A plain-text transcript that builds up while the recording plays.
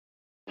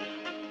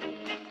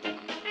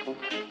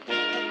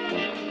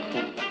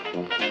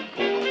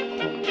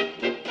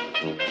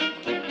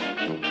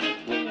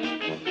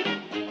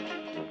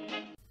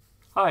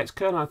Hi, it's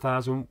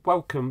KERR9000.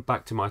 Welcome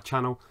back to my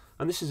channel,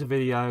 and this is a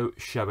video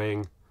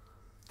showing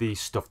the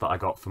stuff that I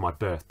got for my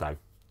birthday.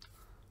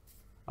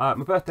 My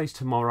birthday's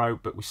tomorrow,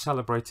 but we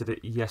celebrated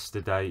it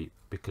yesterday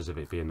because of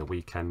it being the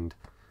weekend,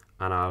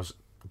 and I was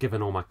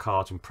given all my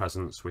cards and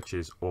presents, which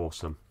is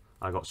awesome.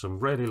 I got some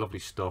really lovely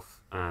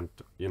stuff, and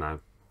you know,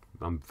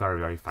 I'm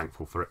very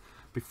thankful for it.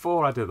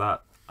 Before I do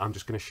that, I'm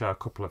just going to show a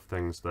couple of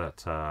things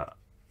that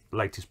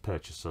latest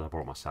purchases I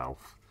bought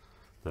myself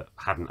that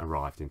hadn't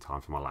arrived in time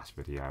for my last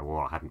video,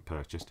 or I hadn't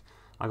purchased.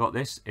 I got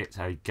this. It's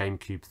a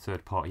GameCube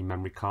third-party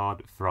memory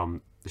card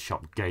from the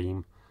shop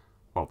Game.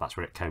 Well, that's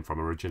where it came from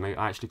originally.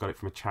 I actually got it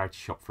from a charity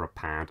shop for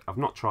 £1. I've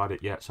not tried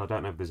it yet, so I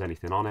don't know if there's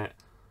anything on it,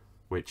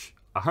 which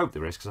I hope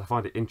there is, because I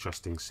find it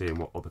interesting seeing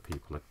what other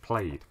people have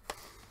played.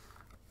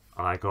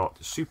 I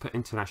got Super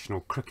International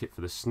Cricket for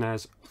the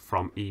SNES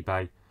from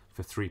eBay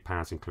for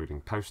 £3,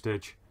 including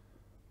postage,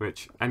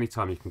 which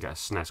anytime you can get a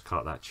SNES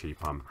cart that cheap,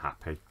 I'm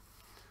happy.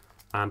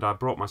 And I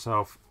brought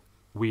myself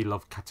We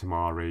Love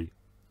Katamari,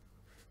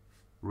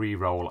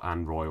 Reroll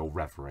and Royal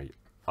Reverie.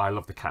 I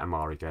love the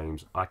Katamari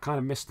games. I kind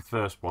of missed the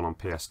first one on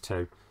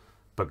PS2,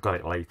 but got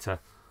it later.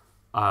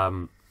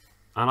 And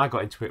I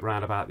got into it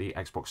round about the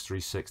Xbox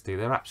 360.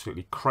 They're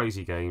absolutely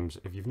crazy games.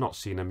 If you've not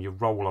seen them, you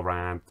roll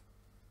around,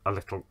 a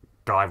little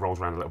guy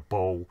rolls around a little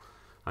ball,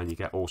 and you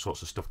get all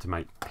sorts of stuff to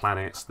make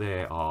planets.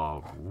 They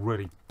are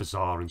really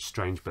bizarre and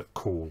strange, but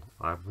cool.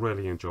 I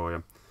really enjoy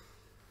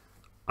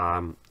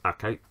them.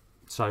 Okay.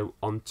 So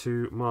on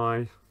to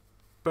my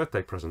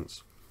birthday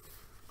presents.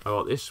 I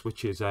got this,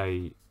 which is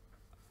a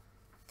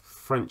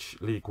French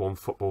League One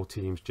football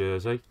team's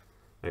jersey.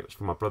 It was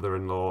from my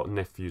brother-in-law,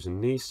 nephews and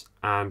niece,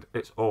 and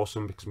it's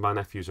awesome because my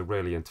nephews are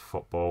really into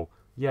football.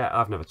 Yeah,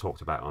 I've never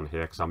talked about it on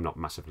here because I'm not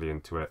massively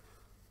into it,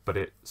 but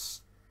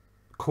it's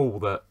cool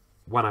that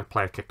when I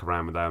play a kick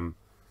around with them,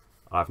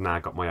 I've now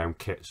got my own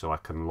kit so I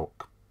can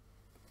look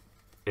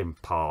in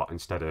part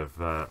instead of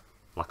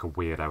like a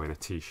weirdo in a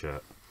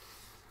t-shirt.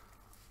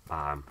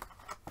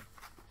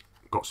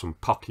 Got some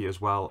Pocky as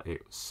well.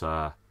 It's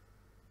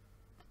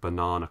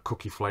banana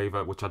cookie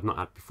flavour, which I'd not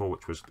had before,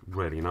 which was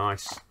really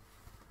nice.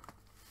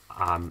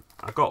 I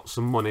got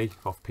some money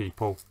off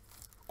people,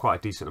 quite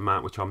a decent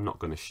amount, which I'm not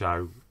going to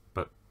show,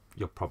 but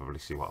you'll probably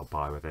see what I'll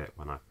buy with it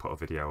when I put a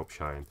video up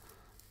showing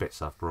bits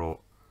I've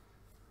brought.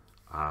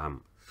 But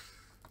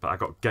I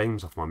got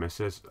games off my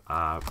missus,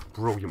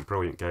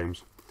 brilliant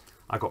games.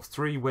 I got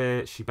 3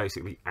 where she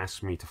basically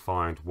asked me to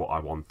find what I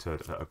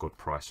wanted at a good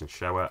price and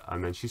show her,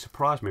 and then she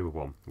surprised me with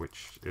one,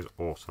 which is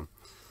awesome.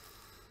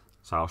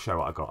 So I'll show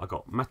what I got. I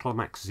got Metal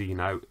Max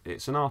Xeno.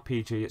 It's an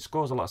RPG. It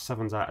scores a lot of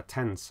 7s out of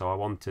 10s, so I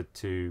wanted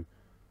to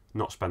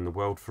not spend the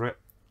world for it.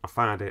 I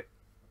found it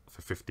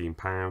for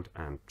 £15,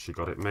 and she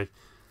got it me.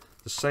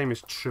 The same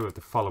is true of the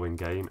following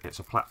game. It's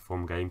a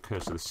platform game,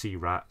 Curse of the Sea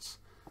Rats,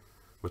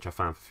 which I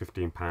found for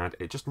 £15.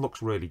 It just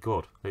looks really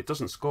good. It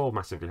doesn't score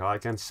massively high,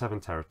 again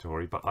 7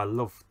 territory, but I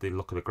love the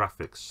look of the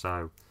graphics,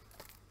 so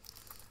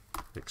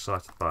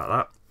excited about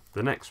that.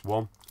 The next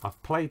one,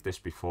 I've played this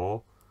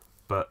before,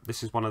 but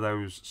this is one of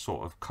those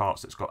sort of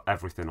carts that's got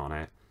everything on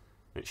it.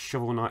 It's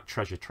Shovel Knight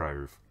Treasure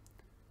Trove.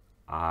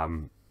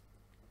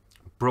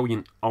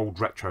 Brilliant old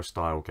retro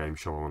style game,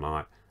 Shovel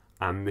Knight,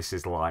 and this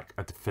is like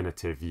a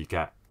definitive, you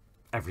get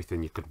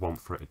everything you could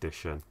want for it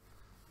edition.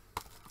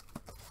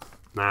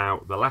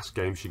 Now, the last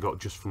game she got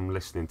just from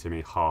listening to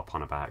me harp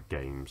on about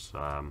games.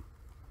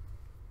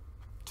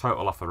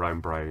 Total off her own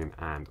brain,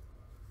 and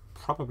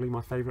probably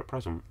my favourite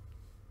present.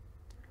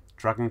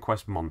 Dragon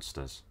Quest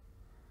Monsters.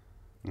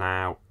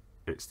 Now,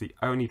 it's the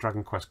only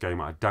Dragon Quest game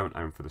I don't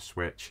own for the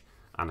Switch,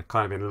 and I've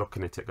kind of been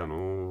looking at it going,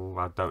 oh,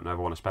 I don't know if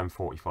I want to spend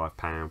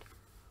 £45.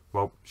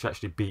 Well, she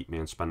actually beat me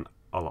and spent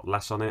a lot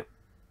less on it,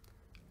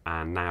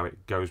 and now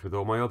it goes with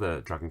all my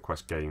other Dragon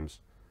Quest games,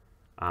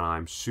 and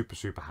I'm super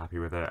happy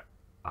with it.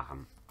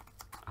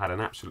 Had an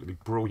absolutely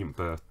brilliant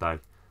birthday,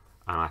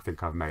 and I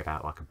think I've made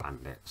out like a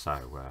bandit,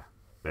 so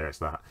there's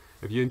that.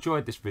 If you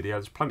enjoyed this video,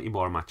 there's plenty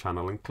more on my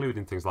channel,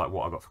 including things like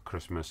what I got for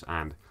Christmas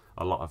and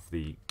a lot of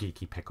the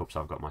geeky pickups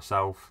I've got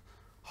myself,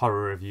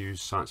 horror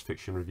reviews, science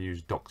fiction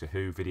reviews, Doctor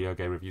Who, video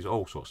game reviews,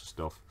 all sorts of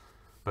stuff.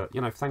 But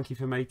you know, thank you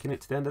for making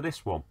it to the end of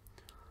this one.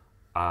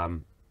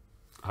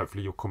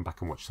 Hopefully you'll come back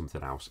and watch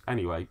something else.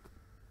 Anyway,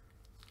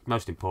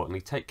 most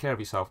importantly, take care of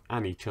yourself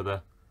and each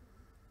other.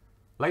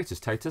 Laters,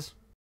 taters.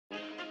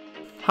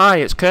 Hi,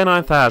 it's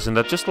KERR9000.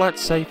 I'd just like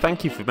to say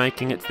thank you for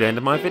making it to the end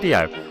of my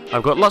video.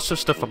 I've got lots of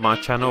stuff on my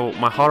channel,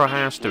 my horror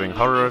house doing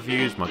horror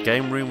reviews, my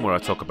game room where I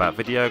talk about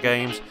video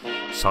games,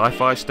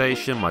 Sci-Fi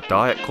Station, my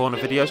Diet Corner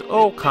videos,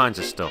 all kinds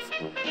of stuff.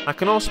 I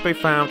can also be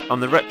found on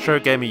the Retro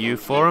Gamer U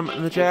forum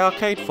and the J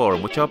Arcade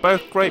forum, which are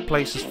both great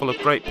places full of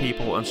great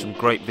people and some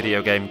great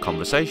video game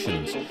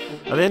conversations.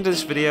 At the end of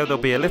this video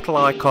there'll be a little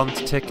icon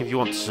to tick if you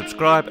want to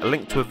subscribe, a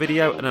link to a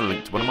video and a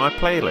link to one of my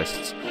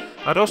playlists.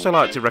 I'd also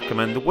like to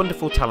recommend the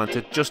wonderful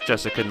talented Just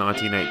Jessica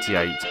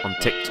 1988 on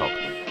TikTok,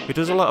 who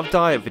does a lot of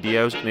diet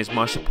videos and is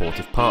my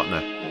supportive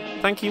partner.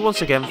 Thank you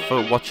once again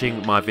for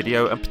watching my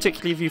video, and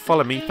particularly if you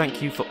follow me,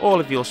 thank you for all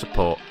of your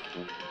support.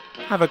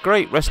 Have a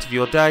great rest of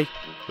your day.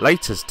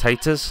 Laters,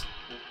 taters.